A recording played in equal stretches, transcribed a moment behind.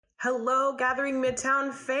Hello, Gathering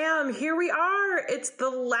Midtown fam. Here we are. It's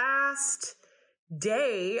the last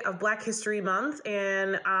day of Black History Month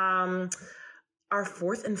and our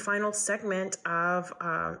fourth and final segment of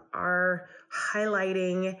our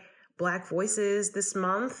highlighting Black voices this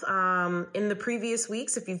month. In the previous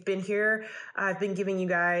weeks, if you've been here, I've been giving you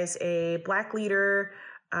guys a Black leader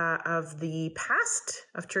of the past,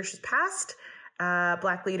 of church's past,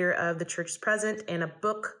 Black leader of the church's present, and a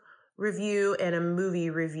book review and a movie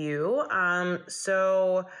review.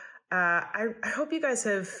 So I hope you guys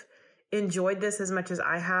have enjoyed this as much as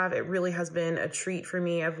I have. It really has been a treat for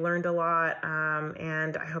me. I've learned a lot,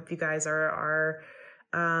 and I hope you guys are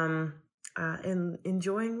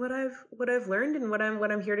enjoying what I've learned and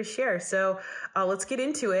what I'm here to share. So let's get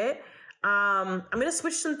into it. I'm going to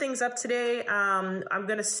switch some things up today. I'm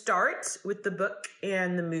going to start with the book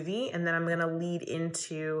and the movie, and then I'm going to lead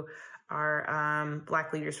into our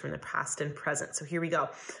Black leaders from the past and present. So here we go.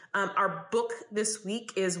 Our book this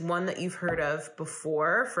week is one that you've heard of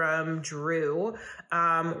before from Drew,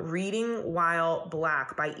 Reading While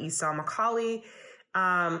Black by Esau McCaulley.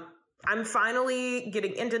 I'm finally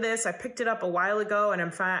getting into this. I picked it up a while ago, and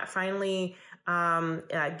I'm finally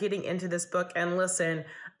getting into this book. And listen,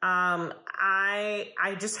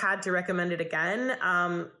 I just had to recommend it again.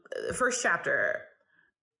 First chapter.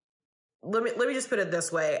 Let me just put it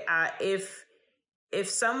this way. If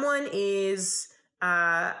someone is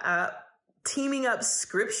teaming up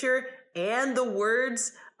scripture and the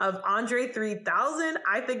words of Andre 3000,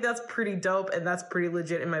 I think that's pretty dope, and that's pretty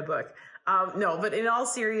legit in my book. No, but in all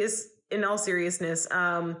seriousness,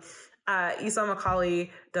 Esau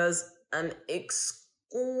McCaulley does an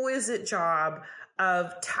exquisite job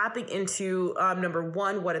of tapping into, number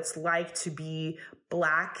one, what it's like to be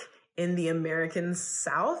Black in the American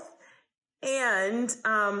South, and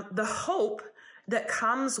the hope that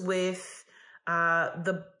comes with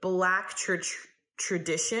the Black church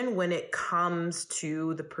tradition when it comes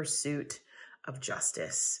to the pursuit of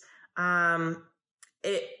justice.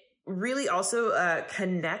 It really also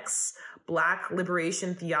connects Black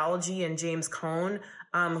liberation theology and James Cone,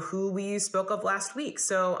 who we spoke of last week.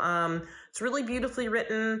 So it's really beautifully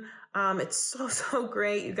written. It's so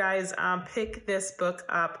great. You guys pick this book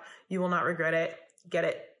up. You will not regret it. Get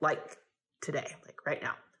it like today, like right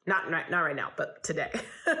now. Not right now, but today.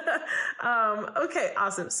 Okay,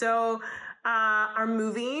 awesome. So our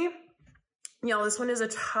movie, this one is a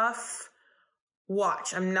tough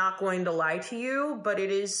watch. I'm not going to lie to you, but it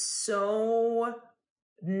is so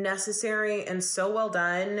necessary and so well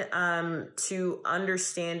done to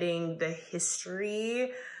understanding the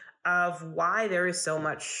history of why there is so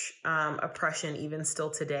much oppression even still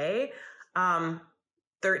today.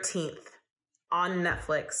 13th on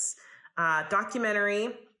Netflix.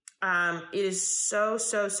 Documentary. It is so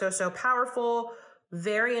powerful,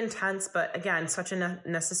 very intense, but again, such a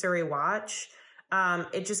necessary watch.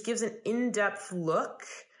 It just gives an in-depth look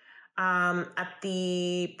at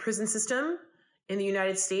the prison system in the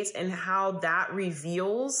United States and how that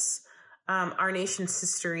reveals our nation's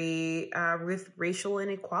history with racial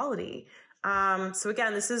inequality. So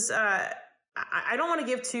again, this is I don't want to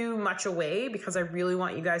give too much away because I really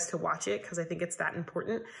want you guys to watch it because I think it's that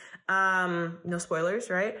important. No spoilers,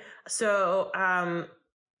 right? So I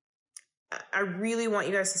really want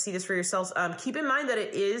you guys to see this for yourselves. Keep in mind that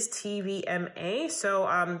it is TVMA,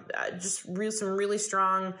 so just some really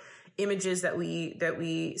strong images that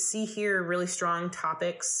we see here, really strong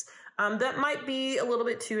topics that might be a little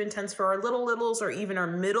bit too intense for our littles or even our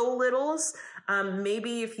middle littles.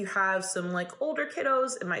 Maybe if you have some like older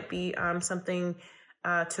kiddos, it might be something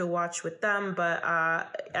to watch with them, but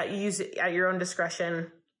use it at your own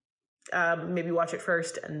discretion. Maybe watch it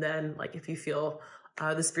first, and then like if you feel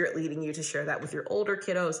the Spirit leading you to share that with your older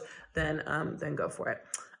kiddos, then go for it.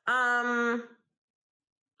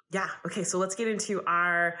 Yeah. Okay. So let's get into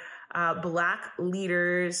our Black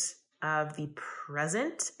leaders of the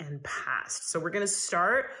present and past. So we're going to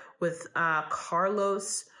start with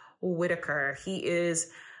Carlos Whitaker. He is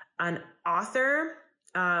an author,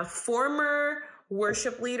 former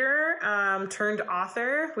worship leader, turned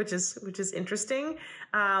author, which is interesting.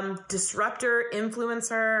 Disruptor,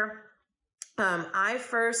 influencer. I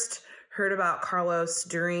first heard about Carlos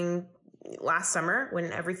during last summer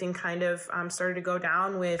when everything kind of started to go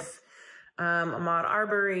down with Ahmaud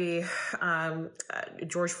Arbery,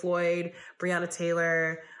 George Floyd, Breonna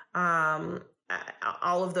Taylor,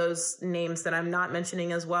 all of those names that I'm not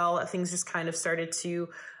mentioning as well. Things just kind of started to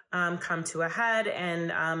come to a head,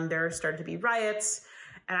 and there started to be riots.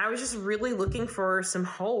 And I was just really looking for some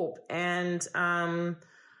hope. And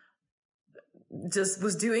just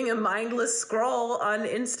was doing a mindless scroll on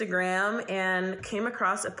Instagram and came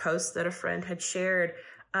across a post that a friend had shared.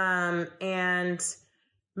 And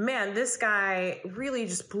man, this guy really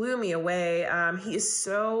just blew me away. He is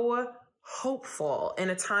so hopeful in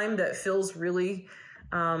a time that feels really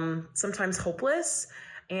sometimes hopeless.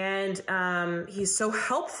 And he's so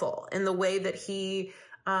helpful in the way that he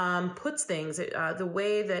puts things. The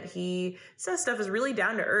way that he says stuff is really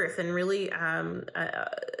down to earth and really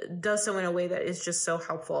does so in a way that is just so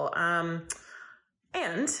helpful.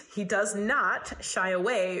 And he does not shy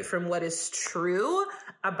away from what is true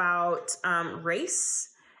about race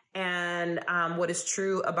and what is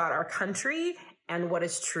true about our country and what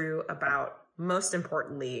is true about, most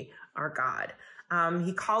importantly, our God.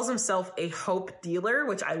 He calls himself a hope dealer,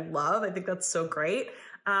 which I love. I think that's so great.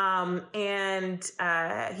 And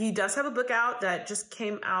he does have a book out that just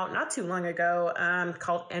came out not too long ago,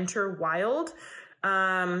 called Enter Wild.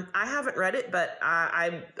 I haven't read it, but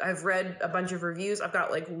I've read a bunch of reviews. I've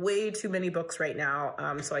got like way too many books right now,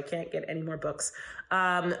 so I can't get any more books.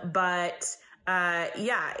 But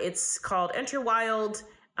yeah, it's called Enter Wild.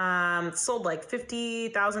 Sold like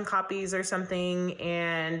 50,000 copies or something,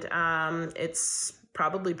 and it's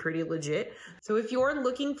probably pretty legit. So if you're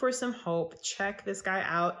looking for some hope, check this guy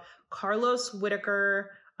out, Carlos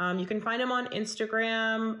Whitaker. You can find him on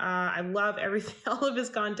Instagram. I love everything, all of his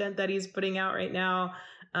content that he's putting out right now.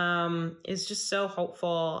 Is just so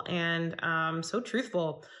hopeful and so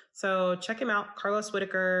truthful. So check him out, Carlos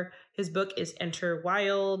Whitaker. His book is Enter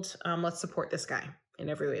Wild. Let's support this guy in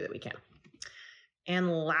every way that we can.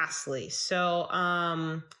 And lastly, so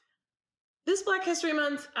this Black History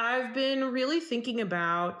Month, I've been really thinking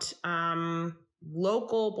about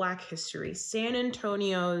local Black history, San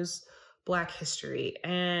Antonio's Black history.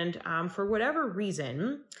 And for whatever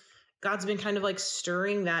reason, God's been kind of like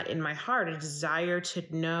stirring that in my heart, a desire to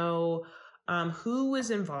know who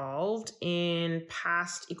was involved in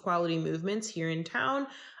past equality movements here in town,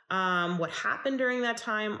 what happened during that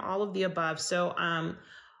time, all of the above. So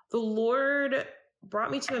the Lord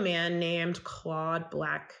brought me to a man named Claude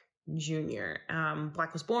Black Jr.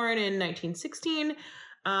 Black was born in 1916,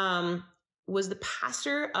 was the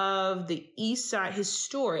pastor of the East Side,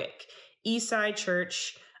 historic East Side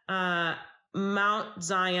Church, Mount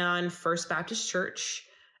Zion First Baptist Church.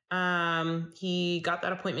 He got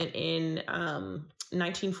that appointment in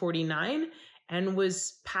 1949 and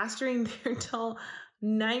was pastoring there until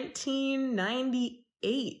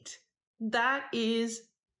 1998. That is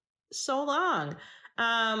so long.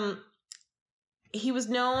 He was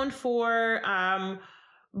known for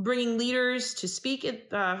bringing leaders to speak at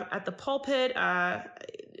the pulpit.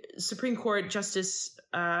 Supreme Court Justice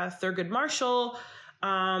Thurgood Marshall,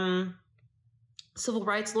 civil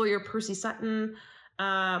rights lawyer Percy Sutton,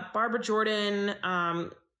 Barbara Jordan,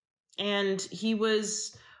 and he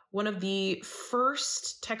was one of the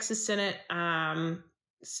first Texas senators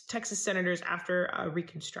after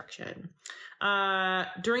Reconstruction.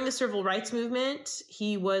 During the civil rights movement,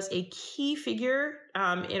 he was a key figure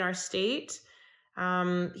in our state.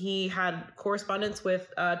 He had correspondence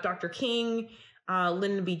with Dr. King,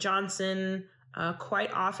 Lyndon B. Johnson,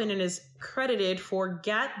 quite often, and is credited for,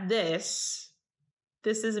 get this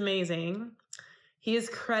is amazing, he is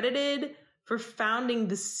credited for founding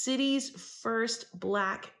the city's first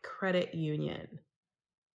Black credit union.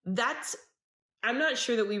 I'm not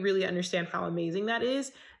sure that we really understand how amazing that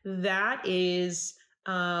is. That is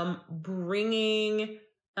bringing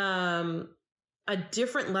a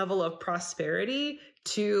different level of prosperity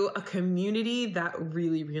to a community that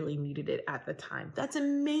really, really needed it at the time. That's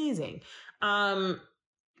amazing.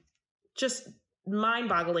 Just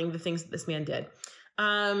mind-boggling, the things that this man did.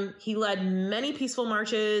 He led many peaceful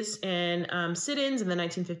marches and sit-ins in the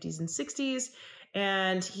 1950s and 60s,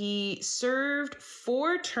 and he served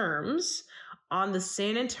 4 terms on the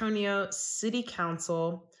San Antonio City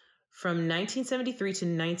Council from 1973 to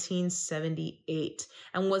 1978,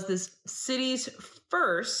 and was this city's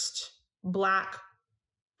first Black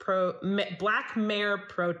mayor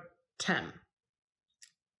pro tem.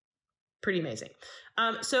 Pretty amazing.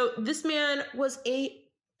 So this man was a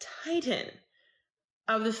titan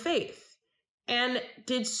of the faith and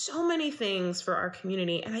did so many things for our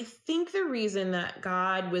community. And I think the reason that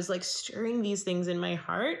God was like stirring these things in my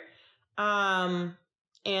heart and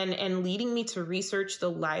leading me to research the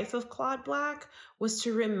life of Claude Black was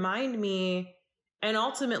to remind me, and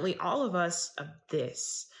ultimately all of us, of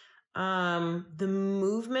this. The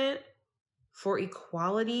movement for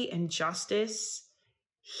equality and justice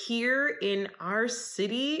here in our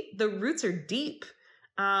city, the roots are deep.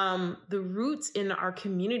 The roots in our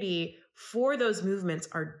community for those movements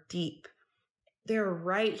are deep. they're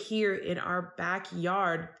right here in our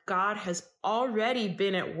backyard. God has already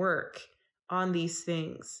been at work on these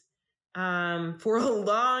things for a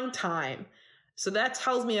long time. So that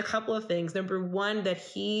tells me a couple of things. Number one, that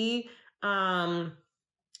he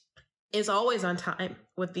is always on time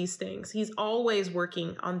with these things. He's always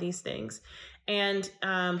working on these things. And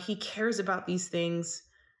he cares about these things.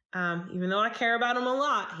 Even though I care about him a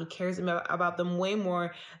lot, he cares about them way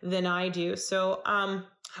more than I do. So I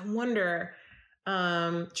wonder,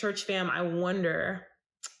 church fam, I wonder,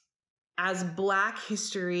 as Black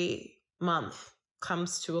History Month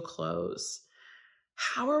comes to a close,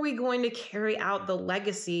 how are we going to carry out the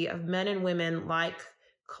legacy of men and women like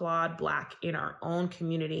Claude Black in our own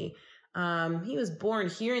community? He was born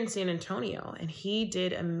here in San Antonio, and he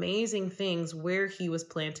did amazing things where he was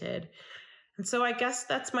planted. And so I guess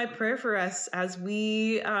that's my prayer for us as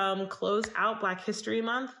we close out Black History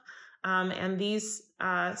Month and these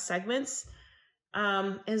segments,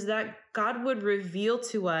 is that God would reveal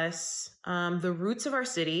to us the roots of our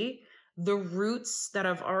city, the roots that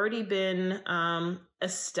have already been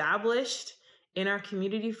established in our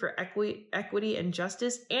community for equity and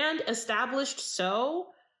justice, and established so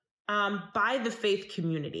by the faith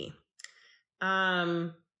community.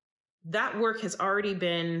 That work has already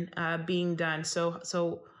been being done.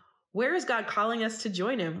 So where is God calling us to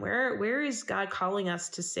join him? Where is God calling us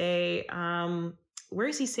to say, where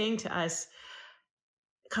is he saying to us,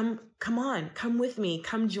 come on, come with me,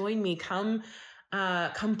 come join me, come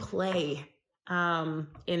play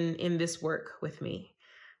in this work with me.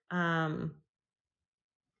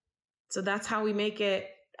 So that's how we make it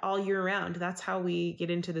all year round. That's how we get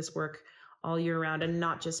into this work all year round, and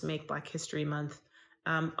not just make Black History Month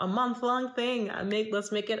a month-long thing.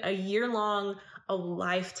 Let's make it a year-long, a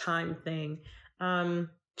lifetime thing.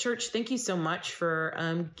 Church, thank you so much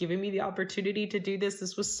for giving me the opportunity to do this.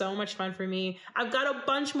 This was so much fun for me. I've got a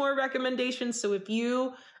bunch more recommendations, so if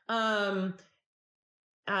you are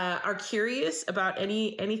curious about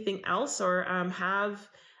anything else, or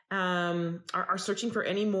are searching for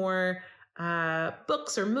any more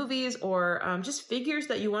books or movies, or just figures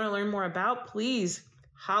that you want to learn more about, please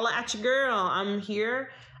holla at your girl. I'm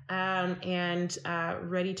here and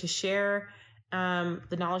ready to share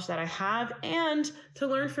the knowledge that I have and to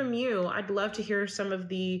learn from you. I'd love to hear some of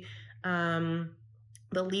the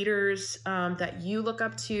leaders that you look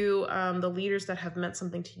up to, the leaders that have meant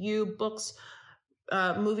something to you, books,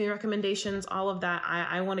 movie recommendations, all of that.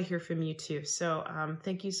 I want to hear from you too. So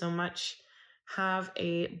thank you so much. Have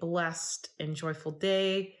a blessed and joyful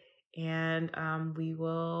day, and we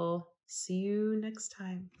will see you next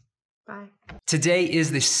time. Bye. Today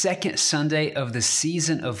is the second Sunday of the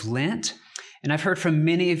season of Lent, and I've heard from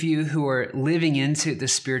many of you who are living into the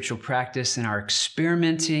spiritual practice and are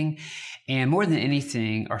experimenting, and more than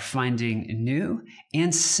anything, are finding new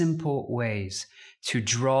and simple ways to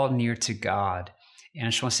draw near to God. And I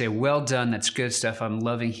just want to say, well done. That's good stuff. I'm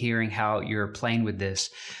loving hearing how you're playing with this.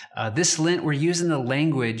 This Lent, we're using the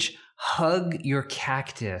language, hug your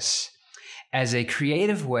cactus, as a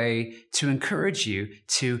creative way to encourage you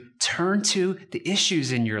to turn to the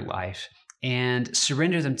issues in your life and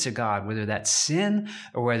surrender them to God, whether that's sin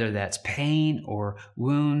or whether that's pain or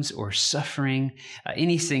wounds or suffering,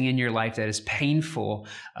 anything in your life that is painful.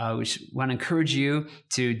 We want to encourage you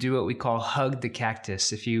to do what we call hug the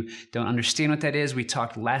cactus. If you don't understand what that is, we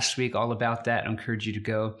talked last week all about that. I encourage you to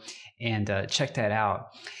go and check that out.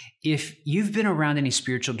 If you've been around any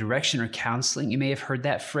spiritual direction or counseling, you may have heard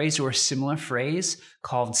that phrase or a similar phrase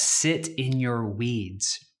called sit in your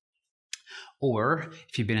weeds. Or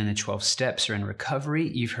if you've been in the 12 steps or in recovery,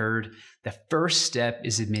 you've heard the first step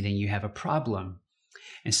is admitting you have a problem.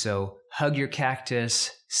 And so hug your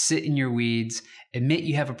cactus, sit in your weeds, admit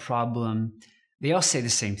you have a problem. They all say the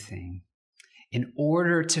same thing. In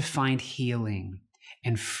order to find healing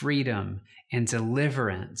and freedom and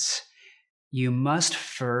deliverance, you must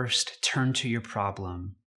first turn to your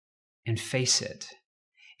problem and face it.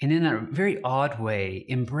 And in a very odd way,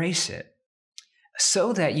 embrace it,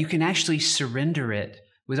 so that you can actually surrender it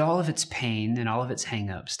with all of its pain and all of its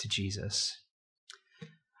hang-ups to Jesus.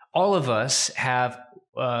 All of us have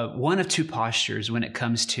one of two postures when it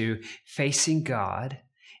comes to facing God,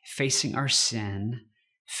 facing our sin,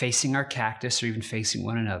 facing our cactus, or even facing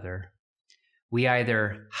one another. We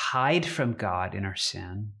either hide from God in our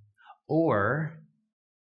sin, or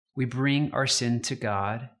we bring our sin to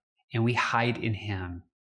God and we hide in Him.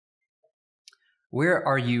 Where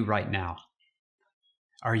are you right now?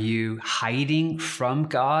 Are you hiding from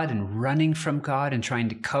God and running from God and trying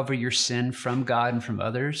to cover your sin from God and from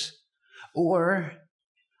others? Or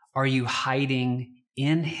are you hiding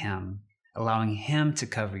in Him, allowing him to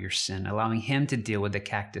cover your sin, allowing him to deal with the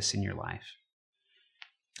cactus in your life.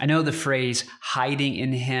 I know the phrase hiding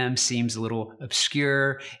in him seems a little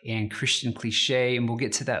obscure and Christian cliche, and we'll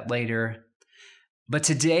get to that later. But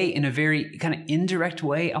today, in a very kind of indirect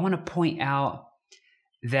way, I want to point out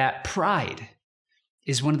that pride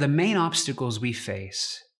is one of the main obstacles we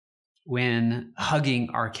face when hugging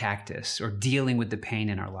our cactus or dealing with the pain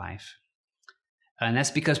in our life. And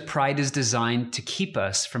that's because pride is designed to keep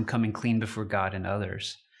us from coming clean before God and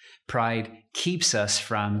others. Pride keeps us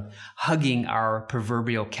from hugging our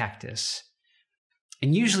proverbial cactus.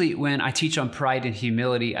 And usually when I teach on pride and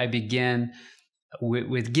humility, I begin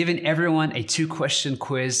with giving everyone a 2-question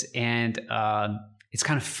quiz, and it's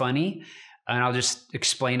kind of funny. And I'll just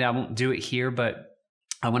explain it. I won't do it here, but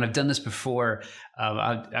when I've done this before,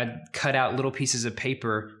 I cut out little pieces of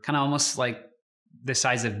paper, kind of almost like the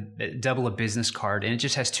size of double a business card. And it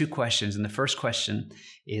just has 2 questions. And the first question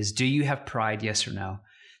is, do you have pride? Yes or no?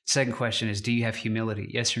 Second question is, do you have humility?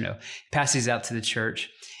 Yes or no? Pass these out to the church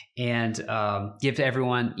and give to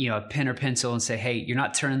everyone, a pen or pencil and say, hey, you're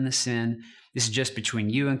not turning this in. This is just between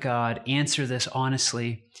you and God. Answer this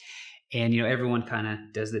honestly. And, everyone kind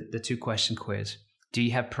of does the 2-question quiz. Do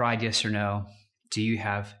you have pride? Yes or no? Do you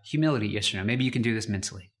have humility? Yes or no? Maybe you can do this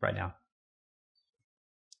mentally right now.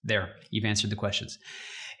 There, you've answered the questions.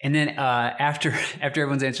 And then after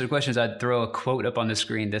everyone's answered the questions, I'd throw a quote up on the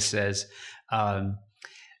screen that says,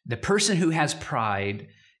 the person who has pride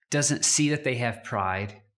doesn't see that they have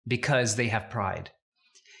pride because they have pride.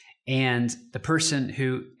 And the person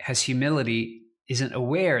who has humility isn't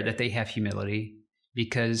aware that they have humility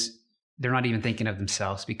because they're not even thinking of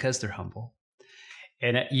themselves, because they're humble.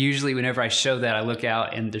 And usually whenever I show that, I look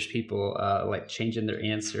out and there's people like changing their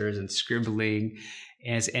answers and scribbling.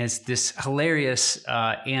 And it's this hilarious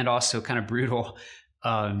and also kind of brutal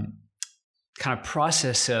kind of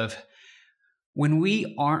process of when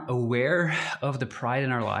we aren't aware of the pride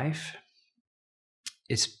in our life,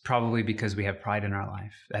 it's probably because we have pride in our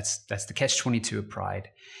life. That's the catch-22 of pride.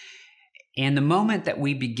 And the moment that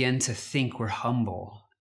we begin to think we're humble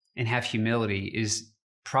and have humility is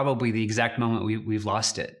probably the exact moment we've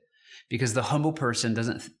lost it, because the humble person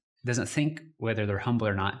doesn't think whether they're humble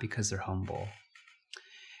or not because they're humble.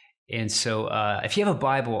 And so if you have a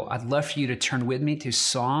Bible, I'd love for you to turn with me to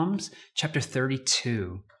Psalms chapter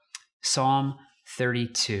 32. Psalm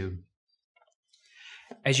 32.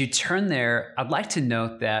 As you turn there, I'd like to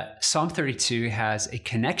note that Psalm 32 has a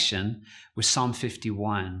connection with Psalm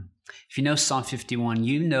 51. If you know Psalm 51,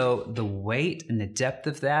 you know the weight and the depth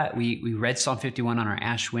of that. We read Psalm 51 on our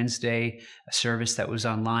Ash Wednesday service that was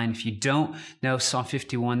online. If you don't know Psalm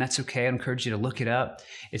 51, that's okay. I encourage you to look it up.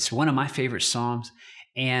 It's one of my favorite Psalms.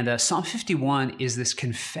 And Psalm 51 is this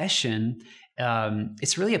confession.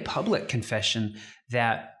 It's really a public confession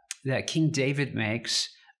that King David makes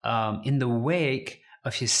in the wake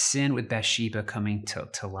of his sin with Bathsheba coming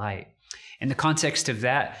to light. And the context of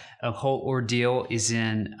that whole ordeal is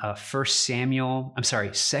in 2 Samuel,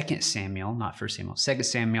 not 1 Samuel, 2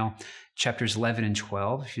 Samuel chapters 11 and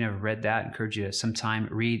 12. If you've never read that, I encourage you to sometime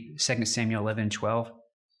read 2 Samuel 11 and 12.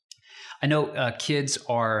 I know kids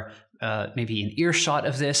are maybe in earshot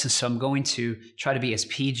of this, and so I'm going to try to be as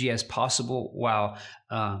PG as possible while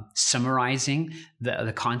summarizing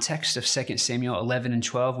the context of 2 Samuel 11 and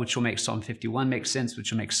 12, which will make Psalm 51 make sense,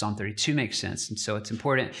 which will make Psalm 32 make sense. And so it's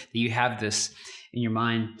important that you have this in your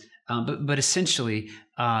mind. But essentially,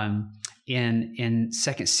 in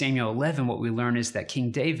 2 Samuel 11, what we learn is that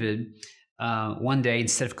King David, one day,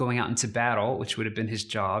 instead of going out into battle, which would have been his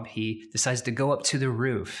job, he decides to go up to the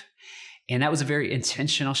roof. And that was a very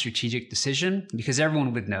intentional, strategic decision because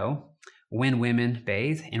everyone would know when women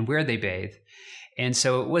bathe and where they bathe. And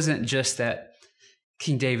so it wasn't just that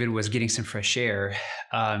King David was getting some fresh air.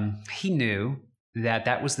 He knew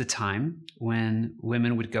that was the time when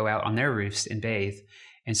women would go out on their roofs and bathe.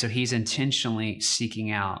 And so he's intentionally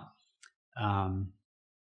seeking out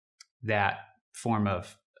that form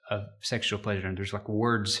of sexual pleasure. And there's like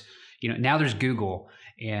words, now there's Google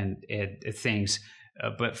and things.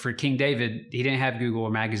 But for King David, he didn't have Google or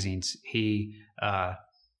magazines. He had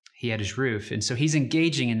his roof. And so he's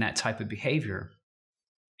engaging in that type of behavior,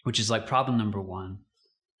 which is like problem number 1.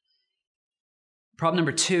 Problem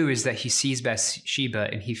number 2 is that he sees Bathsheba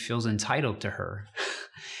and he feels entitled to her.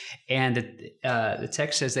 And the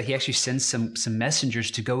text says that he actually sends some messengers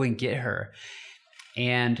to go and get her.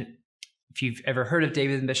 And if you've ever heard of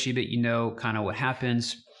David and Bathsheba, you know kind of what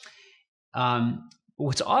happens.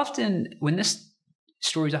 What's often, when this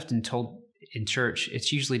story is often told in church,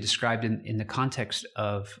 it's usually described in the context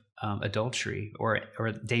of adultery or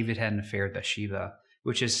David had an affair with Bathsheba,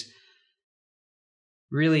 which is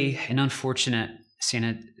really an unfortunate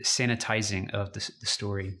sanitizing of the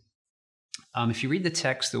story. If you read the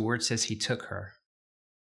text, the word says he took her.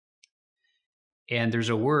 And there's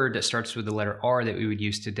a word that starts with the letter R that we would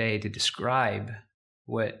use today to describe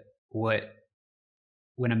what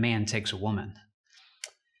when a man takes a woman.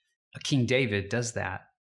 King David does that,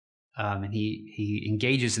 and he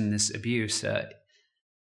engages in this abuse.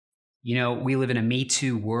 We live in a Me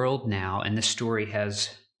Too world now, and this story has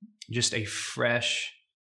just a fresh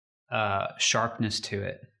sharpness to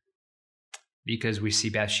it because we see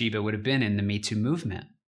Bathsheba would have been in the Me Too movement,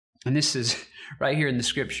 and this is right here in the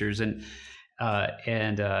scriptures.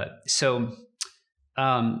 So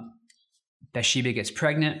Bathsheba gets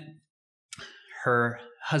pregnant. Her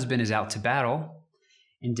husband is out to battle,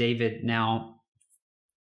 and David now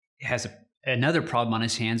has another problem on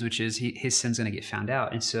his hands, which is his son's going to get found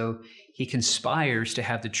out. And so he conspires to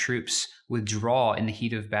have the troops withdraw in the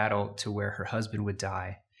heat of battle to where her husband would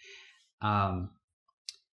die.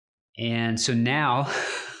 And so now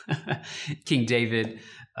King David,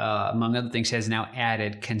 among other things, has now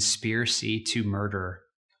added conspiracy to murder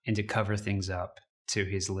and to cover things up to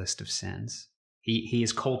his list of sins. He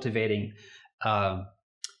is cultivating a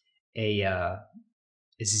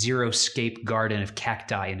zero-scape garden of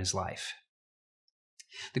cacti in his life.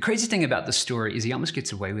 The crazy thing about the story is he almost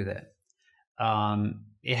gets away with it.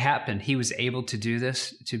 It happened. He was able to do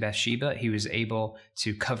this to Bathsheba. He was able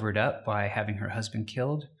to cover it up by having her husband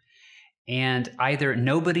killed. And either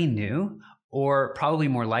nobody knew, or probably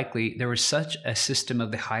more likely, there was such a system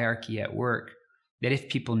of the hierarchy at work that if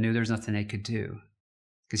people knew, there's nothing they could do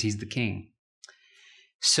because he's the king.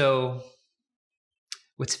 So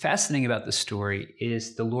what's fascinating about the story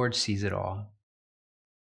is the Lord sees it all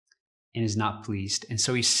and is not pleased. And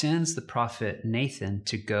so he sends the prophet Nathan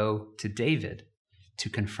to go to David to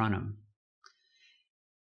confront him.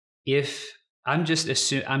 I'm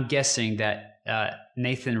guessing that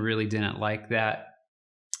Nathan really didn't like that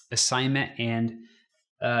assignment, and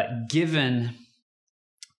given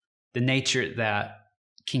the nature that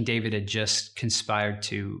King David had just conspired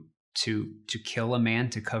to kill a man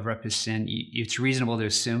to cover up his sin, it's reasonable to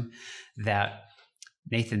assume that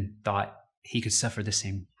Nathan thought he could suffer the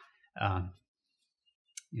same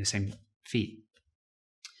fate.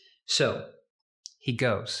 So he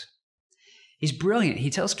goes. He's brilliant.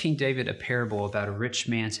 He tells King David a parable about a rich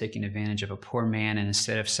man taking advantage of a poor man, and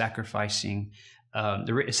instead of sacrificing,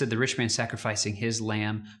 it said the rich man sacrificing his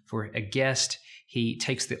lamb for a guest, he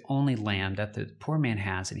takes the only lamb that the poor man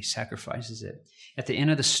has and he sacrifices it. At the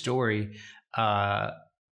end of the story,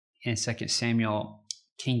 in 2 Samuel,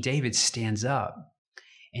 King David stands up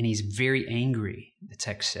and he's very angry, the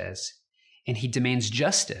text says, and he demands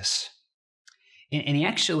justice. And he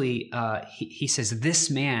actually, he says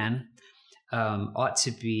this man ought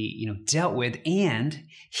to be, dealt with, and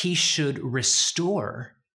he should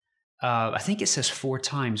restore. I think it says 4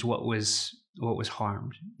 times what was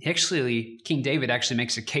harmed. King David actually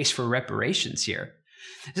makes a case for reparations here.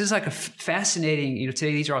 This is like a fascinating,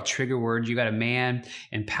 today these are all trigger words. You got a man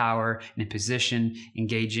in power and in position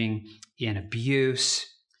engaging in abuse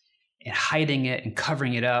and hiding it and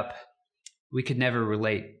covering it up. We could never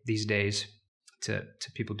relate these days to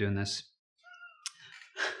people doing this.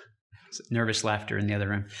 Nervous laughter in the other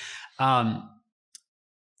room.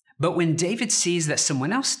 But when David sees that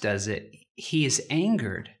someone else does it, he is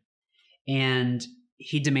angered and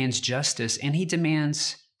he demands justice and he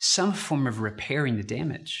demands some form of repairing the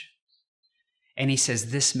damage. And he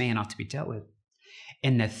says, this man ought to be dealt with.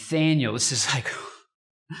 And Nathaniel, this is like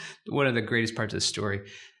one of the greatest parts of the story.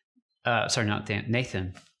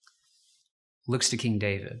 Nathan looks to King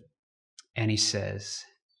David and he says,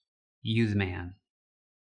 you the man.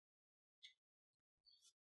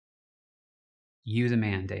 You the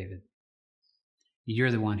man, David. You're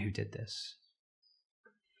the one who did this.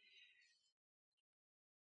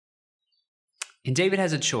 And David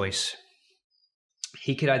has a choice.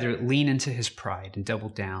 He could either lean into his pride and double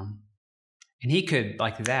down, and he could,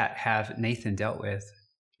 like that, have Nathan dealt with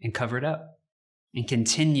and cover it up and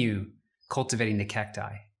continue cultivating the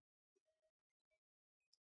cacti.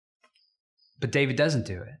 But David doesn't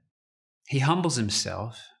do it. He humbles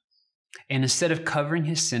himself. And instead of covering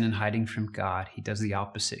his sin and hiding from God, he does the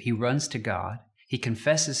opposite. He runs to God. He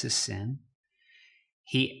confesses his sin.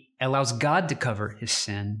 He allows God to cover his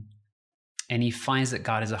sin. And he finds that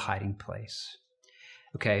God is a hiding place.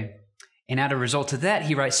 Okay? And as a result of that,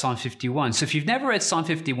 he writes Psalm 51. So if you've never read Psalm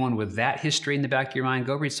 51 with that history in the back of your mind,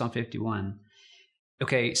 go read Psalm 51.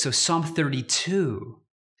 Okay, so Psalm 32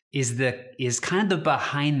 is kind of the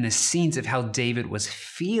behind the scenes of how David was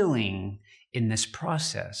feeling in this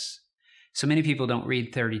process. So many people don't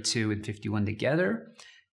read 32 and 51 together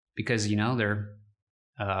because, they're,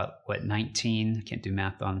 19? I can't do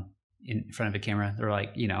math in front of a camera. They're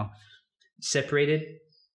like, separated.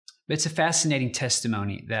 But it's a fascinating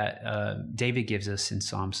testimony that David gives us in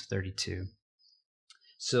Psalms 32.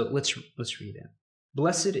 So let's read it.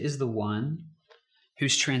 Blessed is the one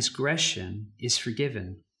whose transgression is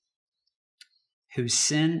forgiven, whose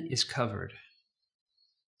sin is covered.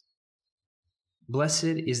 Blessed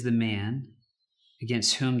is the man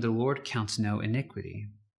against whom the Lord counts no iniquity,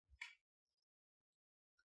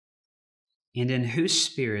 and in whose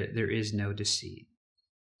spirit there is no deceit.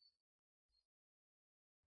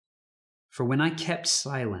 For when I kept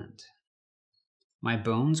silent, my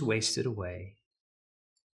bones wasted away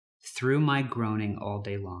through my groaning all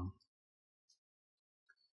day long.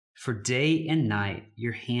 For day and night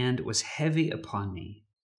your hand was heavy upon me,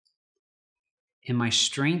 and my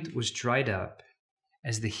strength was dried up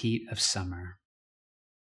as the heat of summer.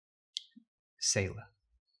 Selah.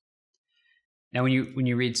 Now, when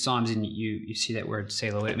you read Psalms and you see that word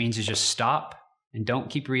Selah, what it means is just stop and don't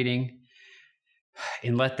keep reading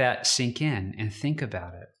and let that sink in and think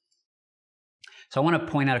about it. So I want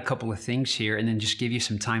to point out a couple of things here and then just give you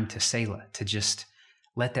some time to Selah, to just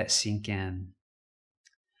let that sink in.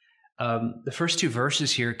 The first two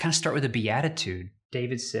verses here kind of start with a beatitude.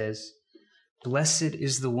 David says, blessed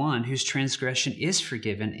is the one whose transgression is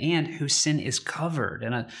forgiven and whose sin is covered.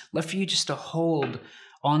 And I'd love for you just to hold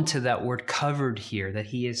onto that word covered here, that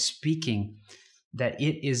he is speaking, that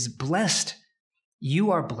it is blessed.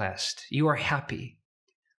 You are blessed. You are happy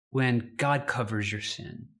when God covers your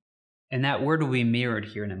sin. And that word will be mirrored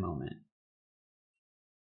here in a moment.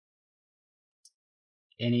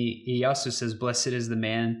 And he also says, blessed is the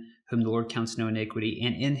man whom the Lord counts no iniquity,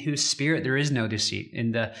 and in whose spirit there is no deceit.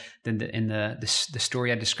 In the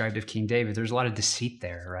story I described of King David, there's a lot of deceit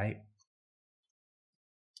there, right?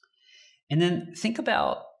 And then think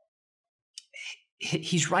about,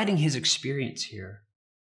 he's writing his experience here.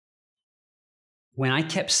 When I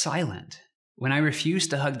kept silent, when I refused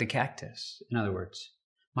to hug the cactus, in other words,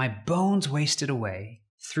 my bones wasted away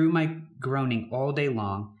through my groaning all day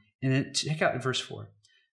long. And then check out verse 4.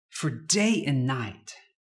 For day and night,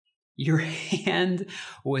 your hand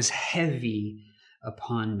was heavy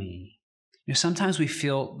upon me. Sometimes we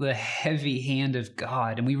feel the heavy hand of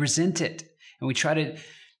God and we resent it. And we try to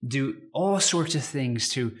do all sorts of things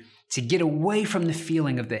to get away from the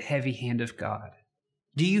feeling of the heavy hand of God.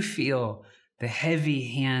 Do you feel the heavy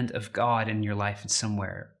hand of God in your life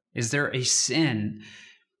somewhere? Is there a sin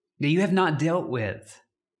that you have not dealt with,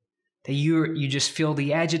 that you just feel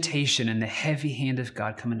the agitation and the heavy hand of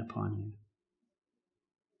God coming upon you?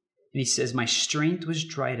 And he says, my strength was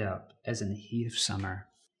dried up as in the heat of summer.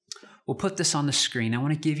 We'll put this on the screen. I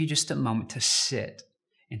want to give you just a moment to sit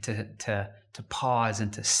and to pause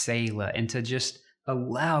and to Selah and to just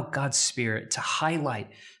allow God's Spirit to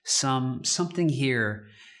highlight something here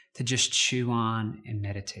to just chew on and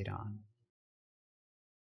meditate on.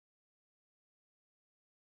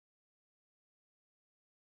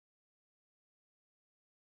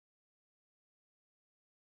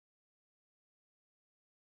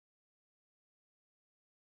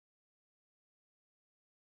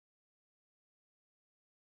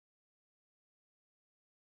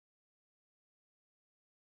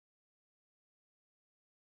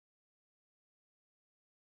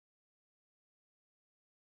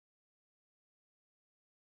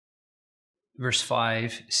 Verse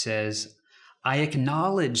 5 says, I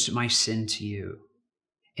acknowledged my sin to you,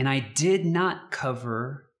 and I did not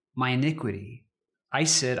cover my iniquity. I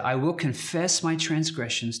said, I will confess my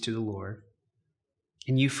transgressions to the Lord,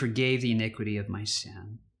 and you forgave the iniquity of my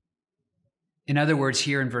sin. In other words,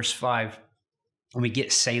 here in verse 5, when we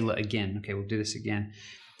get Selah again, okay, we'll do this again,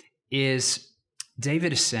 is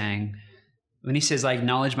David is saying, when he says, I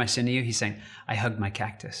acknowledge my sin to you, he's saying, I hugged my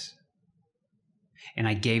cactus. And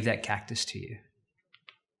I gave that cactus to you.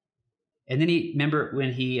 And then remember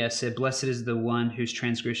when he said, blessed is the one whose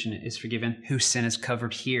transgression is forgiven, whose sin is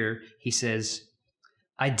covered here. He says,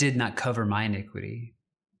 I did not cover my iniquity.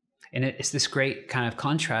 And it's this great kind of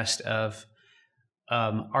contrast of,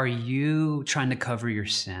 are you trying to cover your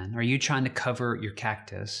sin? Are you trying to cover your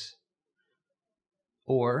cactus?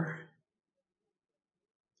 Or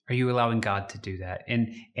are you allowing God to do that?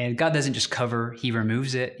 And God doesn't just cover, he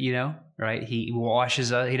removes it, right? He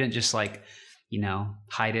washes it. He didn't just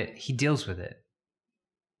hide it. He deals with it.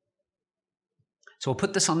 So we'll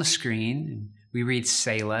put this on the screen and we read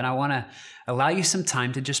Selah. And I want to allow you some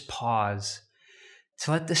time to just pause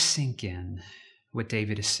to let this sink in, what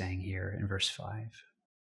David is saying here in verse 5.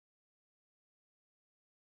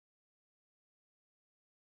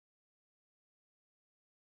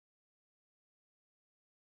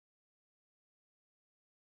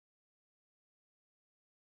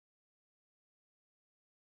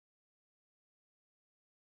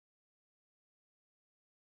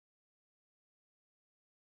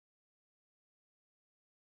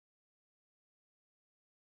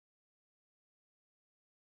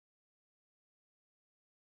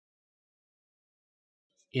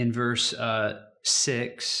 in verse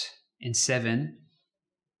 6 and 7,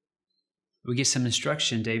 we get some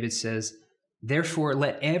instruction. David says, therefore,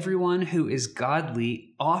 let everyone who is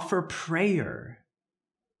godly offer prayer.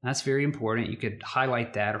 That's very important. You could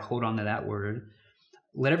highlight that or hold on to that word.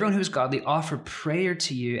 Let everyone who is godly offer prayer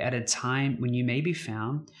to you at a time when you may be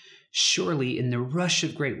found. Surely in the rush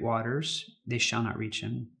of great waters, they shall not reach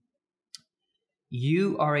him.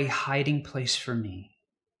 You are a hiding place for me.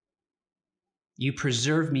 You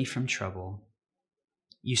preserve me from trouble.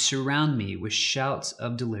 You surround me with shouts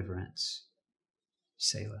of deliverance.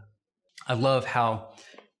 Selah. I love how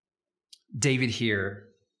David here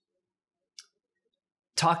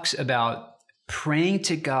talks about praying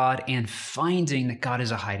to God and finding that God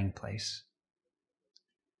is a hiding place,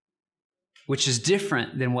 which is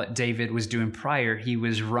different than what David was doing prior. He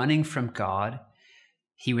was running from God.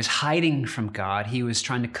 He was hiding from God. He was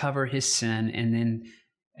trying to cover his sin. And then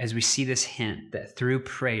as we see this hint that through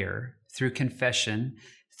prayer, through confession,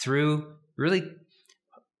 through really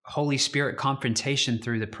Holy Spirit confrontation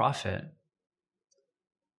through the prophet,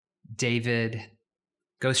 David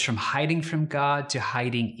goes from hiding from God to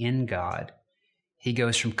hiding in God. He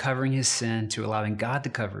goes from covering his sin to allowing God to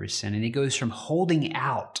cover his sin. And he goes from holding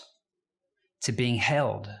out to being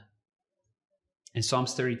held. And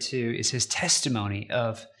Psalms 32 is his testimony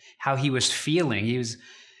of how he was feeling. He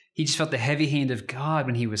just felt the heavy hand of God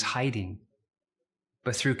when he was hiding.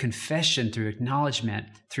 But through confession, through acknowledgement,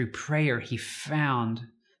 through prayer, he found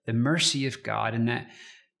the mercy of God, and that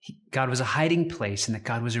God was a hiding place, and that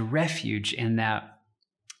God was a refuge, and that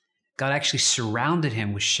God actually surrounded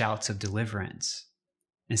him with shouts of deliverance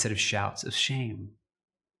instead of shouts of shame.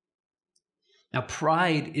 Now,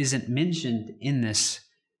 pride isn't mentioned in this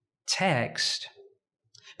text,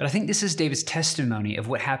 but I think this is David's testimony of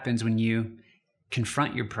what happens when you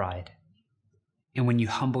confront your pride and when you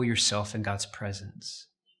humble yourself in God's presence.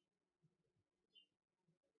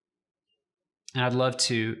 And I'd love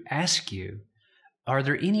to ask you, are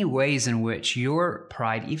there any ways in which your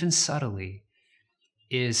pride, even subtly,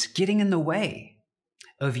 is getting in the way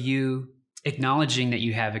of you acknowledging that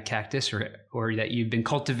you have a cactus or that you've been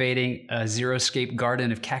cultivating a xeriscape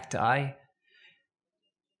garden of cacti?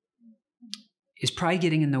 Is pride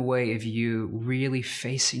getting in the way of you really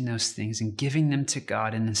facing those things and giving them to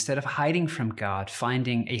God, and instead of hiding from God,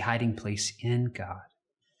 finding a hiding place in God?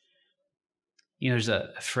 You know, there's a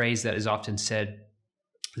phrase that is often said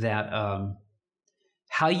that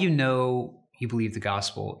how you know you believe the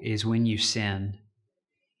gospel is when you sin.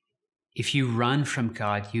 If you run from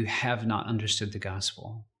God, you have not understood the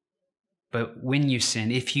gospel. But when you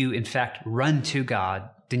sin, if you in fact run to God,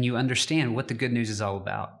 then you understand what the good news is all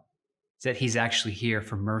about. It's that he's actually here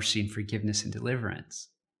for mercy and forgiveness and deliverance.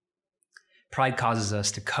 Pride causes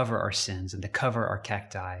us to cover our sins and to cover our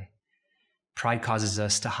cacti. Pride causes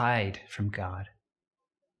us to hide from God.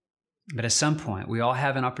 But at some point, we all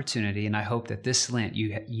have an opportunity, and I hope that this Lent,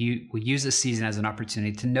 you will use this season as an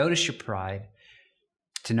opportunity to notice your pride,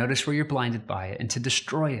 to notice where you're blinded by it, and to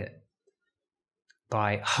destroy it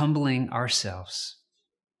by humbling ourselves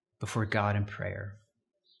before God in prayer.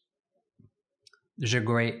 There's a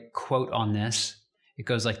great quote on this. It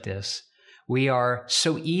goes like this: we are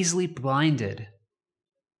so easily blinded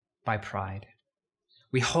by pride.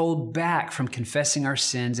 We hold back from confessing our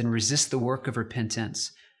sins and resist the work of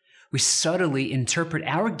repentance. We subtly interpret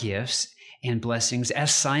our gifts and blessings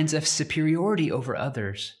as signs of superiority over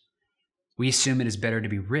others. We assume it is better to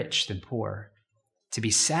be rich than poor, to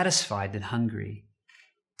be satisfied than hungry,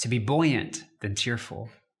 to be buoyant than tearful.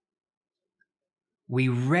 We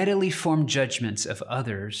readily form judgments of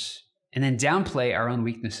others and then downplay our own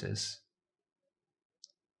weaknesses.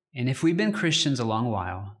 And if we've been Christians a long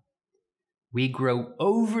while, we grow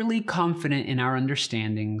overly confident in our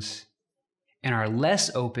understandings and are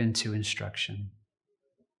less open to instruction.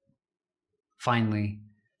 Finally,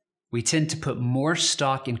 we tend to put more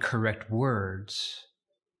stock in correct words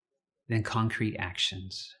than concrete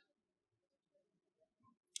actions.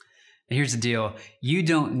 And here's the deal. You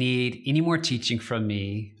don't need any more teaching from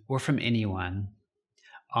me or from anyone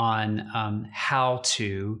on how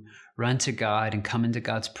to run to God and come into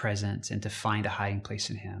God's presence and to find a hiding place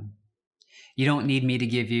in him. You don't need me to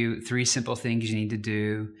give you 3 simple things you need to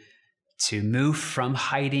do to move from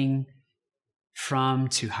hiding from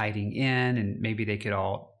to hiding in, and maybe they could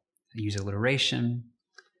all use alliteration.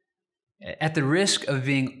 At the risk of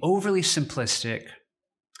being overly simplistic,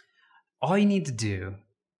 all you need to do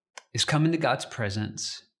is come into God's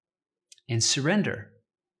presence and surrender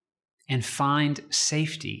and find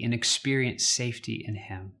safety and experience safety in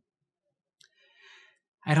him.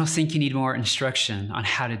 I don't think you need more instruction on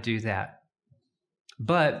how to do that.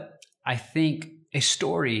 But I think a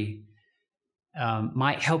story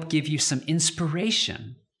might help give you some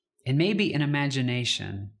inspiration and maybe an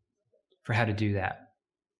imagination for how to do that.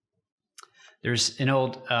 There's an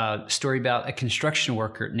old story about a construction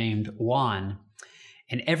worker named Juan.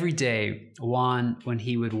 And every day, Juan, when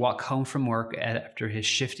he would walk home from work after his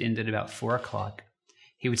shift ended about 4 o'clock,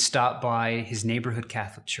 he would stop by his neighborhood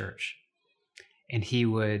Catholic church. And he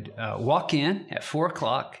would walk in at 4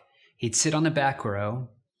 o'clock. He'd sit on the back row,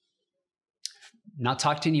 not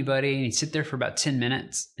talk to anybody, and he'd sit there for about 10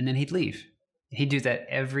 minutes, and then he'd leave. He'd do that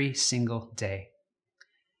every single day.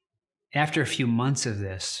 After a few months of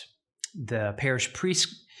this, the parish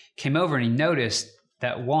priest came over and he noticed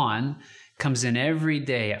that Juan comes in every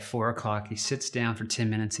day at 4 o'clock. He sits down for 10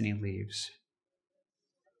 minutes and he leaves.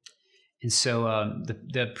 And so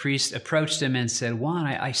the priest approached him and said, Juan,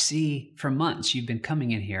 I see for months you've been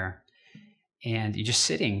coming in here and you're just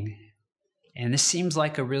sitting. And this seems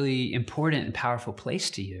like a really important and powerful place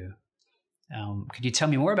to you. Could you tell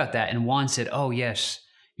me more about that? And Juan said, oh, yes,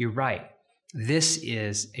 you're right. This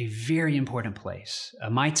is a very important place.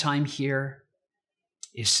 My time here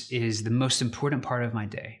is the most important part of my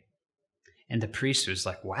day. And the priest was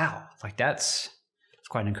like, wow, like that's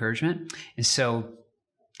quite an encouragement. And so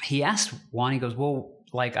he asked Juan, he goes, well,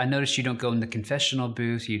 like I noticed you don't go in the confessional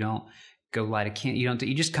booth, you don't go light a candle,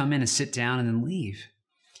 you just come in and sit down and then leave.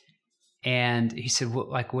 And he said, well,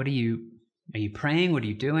 like, are you praying? What are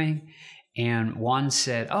you doing? And Juan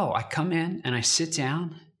said, oh, I come in and I sit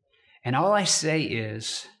down and all I say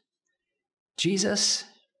is, Jesus,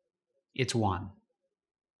 it's Juan.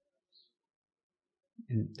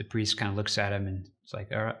 And the priest kind of looks at him and it's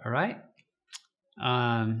like, all right.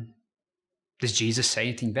 Does Jesus say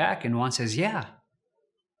anything back? And Juan says, yeah.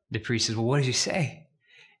 The priest says, well, what does he say?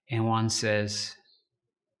 And Juan says,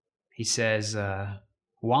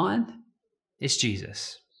 Juan, it's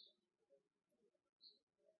Jesus.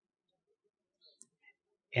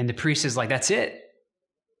 And the priest is like, that's it?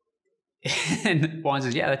 And Juan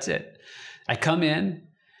says, yeah, that's it. I come in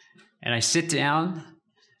and I sit down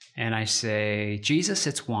and I say, Jesus,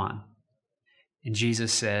 it's Juan. And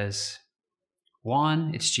Jesus says,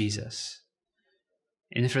 Juan, it's Jesus.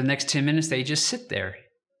 And for the next 10 minutes, they just sit there.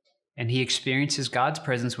 And he experiences God's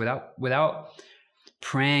presence without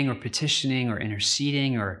praying or petitioning or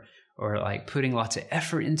interceding or like putting lots of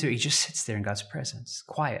effort into it. He just sits there in God's presence,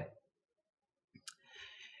 quiet.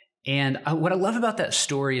 And what I love about that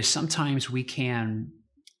story is sometimes we can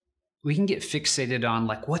get fixated on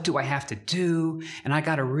like, what do I have to do? And I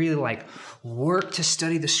got to really like work to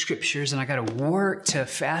study the scriptures, and I got to work to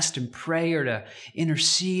fast and pray or to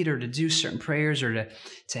intercede or to do certain prayers or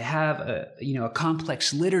to have a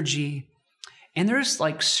complex liturgy. And there's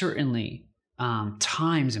like certainly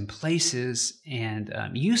times and places and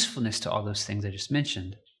usefulness to all those things I just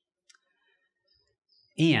mentioned.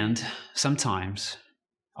 And sometimes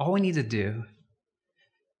all we need to do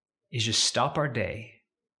is just stop our day,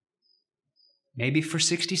 maybe for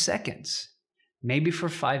 60 seconds, maybe for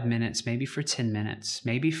 5 minutes, maybe for 10 minutes,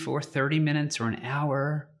 maybe for 30 minutes or an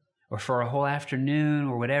hour or for a whole afternoon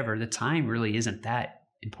or whatever. The time really isn't that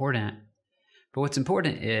important. But what's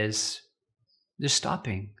important is just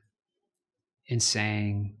stopping and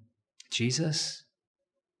saying, Jesus,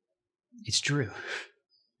 it's Drew.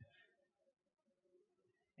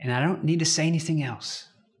 And I don't need to say anything else.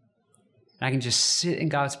 I can just sit in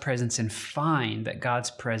God's presence and find that God's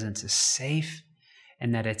presence is safe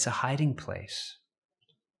and that it's a hiding place.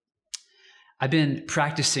 I've been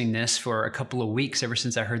practicing this for a couple of weeks ever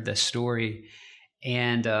since I heard this story.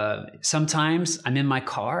 And sometimes I'm in my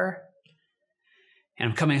car and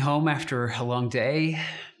I'm coming home after a long day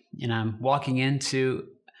and I'm walking into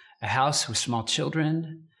a house with small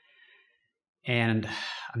children and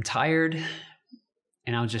I'm tired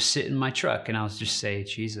and I'll just sit in my truck and I'll just say,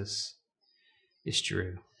 Jesus, it's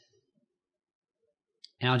Drew.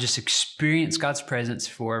 And I'll just experience God's presence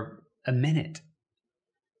for a minute.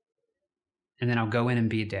 And then I'll go in and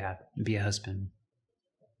be a dad and be a husband.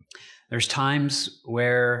 There's times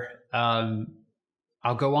where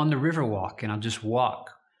I'll go on the river walk and I'll just walk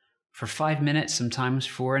for 5 minutes, sometimes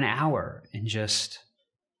for an hour, and just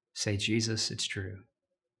say, Jesus, it's Drew.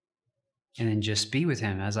 And then just be with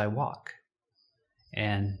him as I walk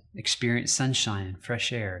and experience sunshine,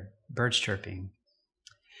 fresh air, birds chirping.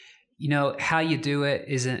 You know, how you do it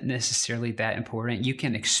isn't necessarily that important. You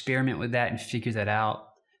can experiment with that and figure that out.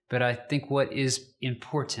 But I think what is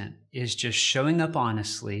important is just showing up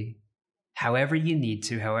honestly, however you need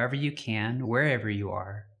to, however you can, wherever you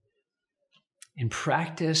are, and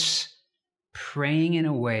practice praying in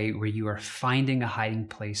a way where you are finding a hiding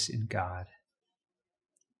place in God.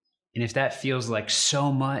 And if that feels like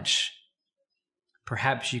so much,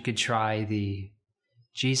 perhaps you could try the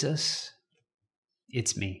Jesus,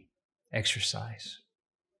 it's me exercise.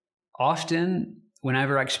 Often,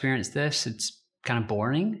 whenever I experience this, it's kind of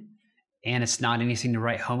boring and it's not anything to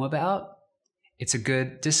write home about. It's a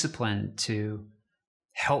good discipline to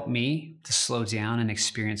help me to slow down and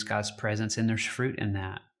experience God's presence, and there's fruit in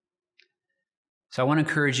that. So I want to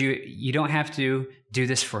encourage you, you don't have to do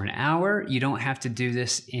this for an hour. You don't have to do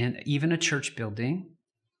this in even a church building.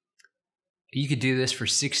 You could do this for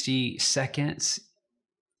 60 seconds,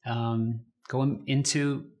 going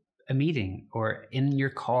into a meeting or in your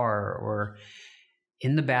car or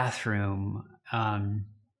in the bathroom.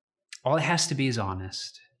 All it has to be is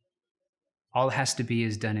honest. All it has to be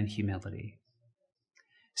is done in humility.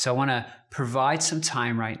 So I want to provide some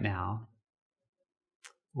time right now.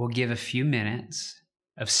 We'll give a few minutes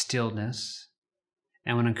of stillness.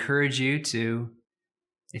 And I want to encourage you to,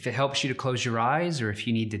 if it helps you to close your eyes, or if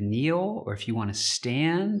you need to kneel, or if you want to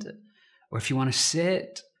stand, or if you want to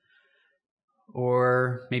sit,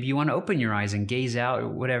 or maybe you want to open your eyes and gaze out, or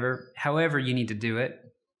whatever, however you need to do it,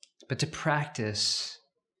 but to practice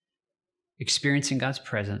experiencing God's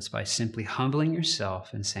presence by simply humbling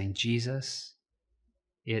yourself and saying, Jesus,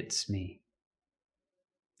 it's me.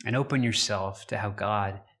 And open yourself to how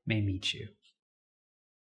God may meet you.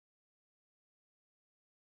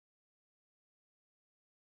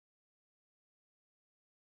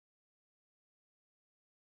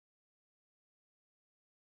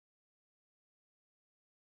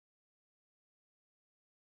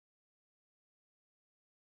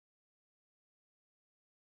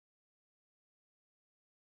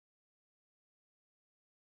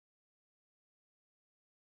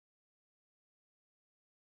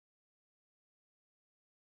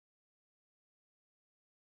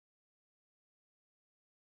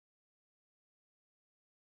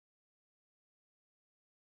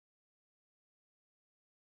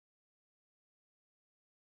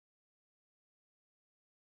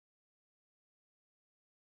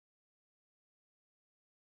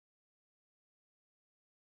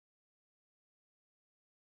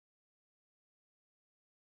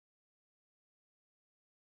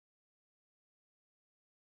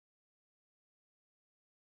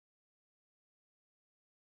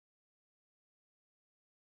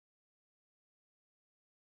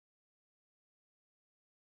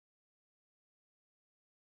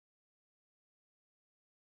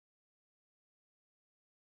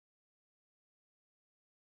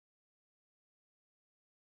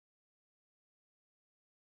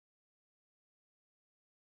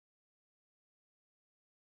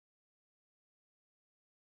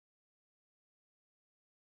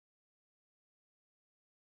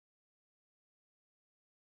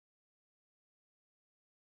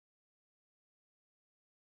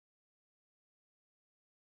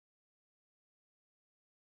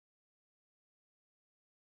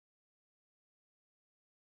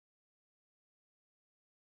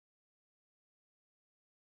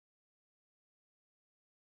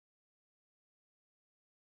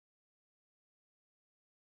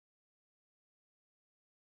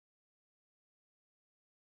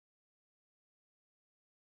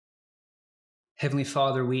 Heavenly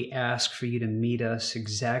Father, we ask for you to meet us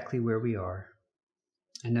exactly where we are.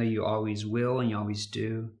 I know you always will and you always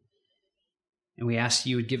do. And we ask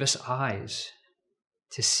you would give us eyes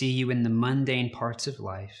to see you in the mundane parts of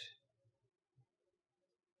life.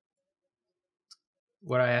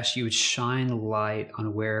 Lord, I ask you would shine light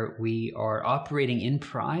on where we are operating in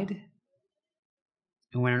pride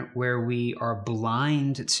and where we are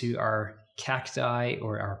blind to our cacti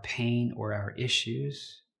or our pain or our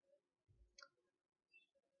issues.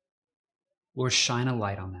 Lord, shine a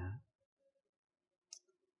light on that.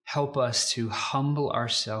 Help us to humble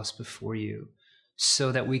ourselves before you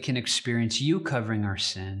so that we can experience you covering our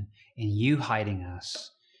sin and you hiding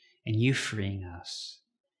us and you freeing us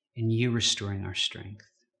and you restoring our strength.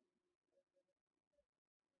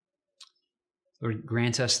 Lord,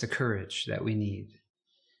 grant us the courage that we need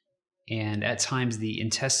and at times the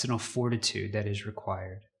intestinal fortitude that is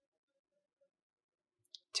required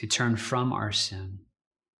to turn from our sin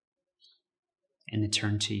and to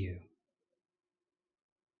turn to you.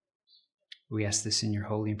 We ask this in your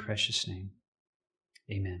holy and precious name.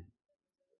 Amen.